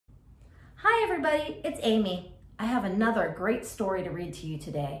everybody, it's Amy. I have another great story to read to you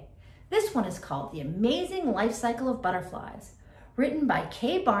today. This one is called The Amazing Lifecycle of Butterflies, written by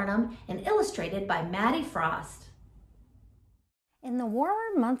Kay Barnum and illustrated by Maddie Frost. In the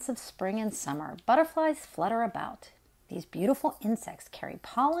warmer months of spring and summer, butterflies flutter about. These beautiful insects carry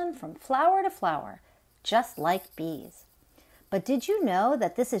pollen from flower to flower, just like bees. But did you know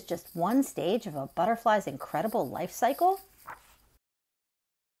that this is just one stage of a butterfly's incredible life cycle?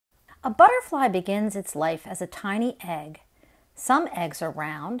 A butterfly begins its life as a tiny egg. Some eggs are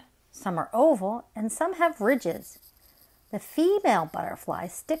round, some are oval, and some have ridges. The female butterfly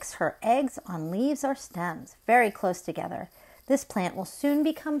sticks her eggs on leaves or stems very close together. This plant will soon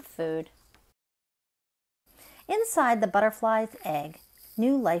become food. Inside the butterfly's egg,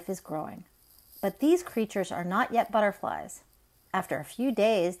 new life is growing. But these creatures are not yet butterflies. After a few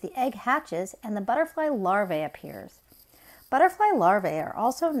days, the egg hatches and the butterfly larvae appears. Butterfly larvae are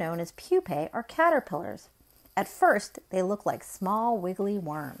also known as pupae or caterpillars. At first, they look like small, wiggly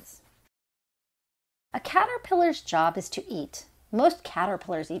worms. A caterpillar's job is to eat. Most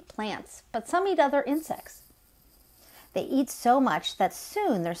caterpillars eat plants, but some eat other insects. They eat so much that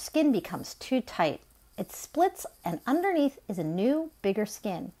soon their skin becomes too tight. It splits and underneath is a new, bigger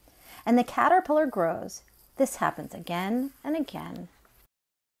skin. And the caterpillar grows. This happens again and again.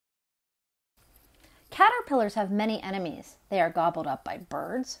 Caterpillars have many enemies. They are gobbled up by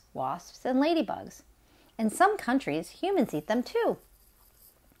birds, wasps, and ladybugs. In some countries, humans eat them too.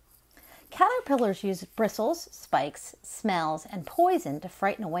 Caterpillars use bristles, spikes, smells, and poison to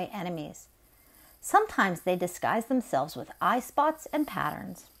frighten away enemies. Sometimes they disguise themselves with eye spots and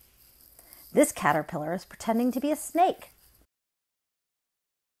patterns. This caterpillar is pretending to be a snake.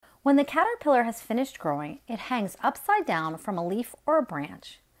 When the caterpillar has finished growing, it hangs upside down from a leaf or a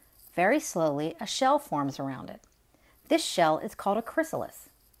branch. Very slowly, a shell forms around it. This shell is called a chrysalis.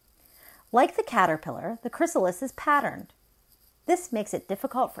 Like the caterpillar, the chrysalis is patterned. This makes it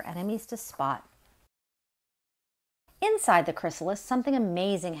difficult for enemies to spot. Inside the chrysalis, something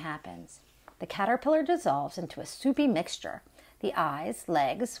amazing happens. The caterpillar dissolves into a soupy mixture. The eyes,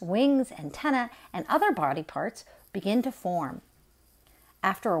 legs, wings, antennae, and other body parts begin to form.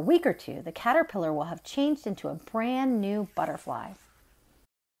 After a week or two, the caterpillar will have changed into a brand new butterfly.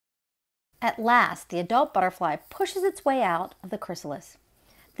 At last, the adult butterfly pushes its way out of the chrysalis.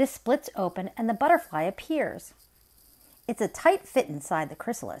 This splits open and the butterfly appears. It's a tight fit inside the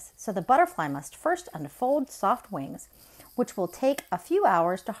chrysalis, so the butterfly must first unfold soft wings, which will take a few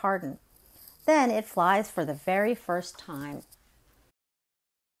hours to harden. Then it flies for the very first time.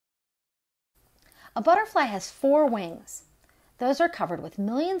 A butterfly has 4 wings. Those are covered with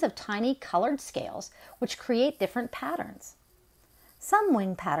millions of tiny colored scales, which create different patterns. Some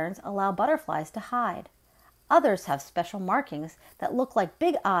wing patterns allow butterflies to hide. Others have special markings that look like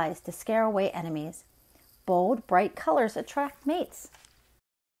big eyes to scare away enemies. Bold, bright colors attract mates.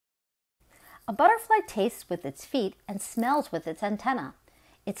 A butterfly tastes with its feet and smells with its antennae.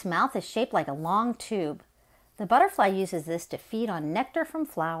 Its mouth is shaped like a long tube. The butterfly uses this to feed on nectar from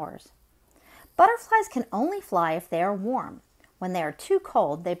flowers. Butterflies can only fly if they are warm. When they are too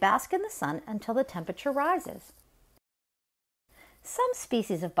cold, they bask in the sun until the temperature rises. Some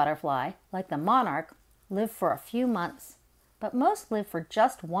species of butterfly, like the monarch, live for a few months, but most live for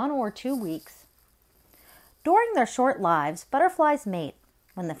just 1 or 2 weeks. During their short lives, butterflies mate.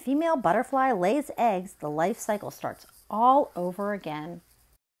 When the female butterfly lays eggs, the life cycle starts all over again.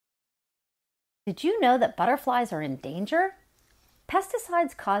 Did you know that butterflies are in danger?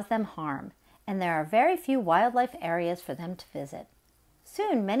 Pesticides cause them harm, and there are very few wildlife areas for them to visit.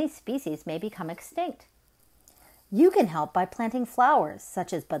 Soon, many species may become extinct. You can help by planting flowers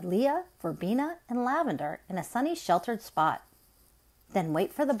such as buddleia, verbena, and lavender in a sunny, sheltered spot. Then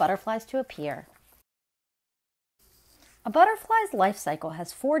wait for the butterflies to appear. A butterfly's life cycle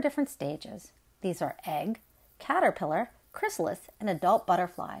has 4 different stages. These are egg, caterpillar, chrysalis, and adult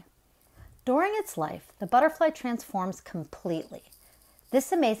butterfly. During its life, the butterfly transforms completely.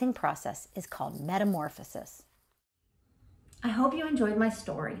 This amazing process is called metamorphosis. I hope you enjoyed my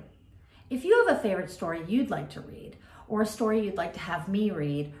story. If you have a favorite story you'd like to read, or a story you'd like to have me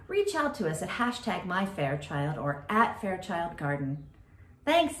read, reach out to us at #myfairchild or @fairchildgarden.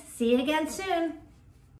 Thanks, see you again soon.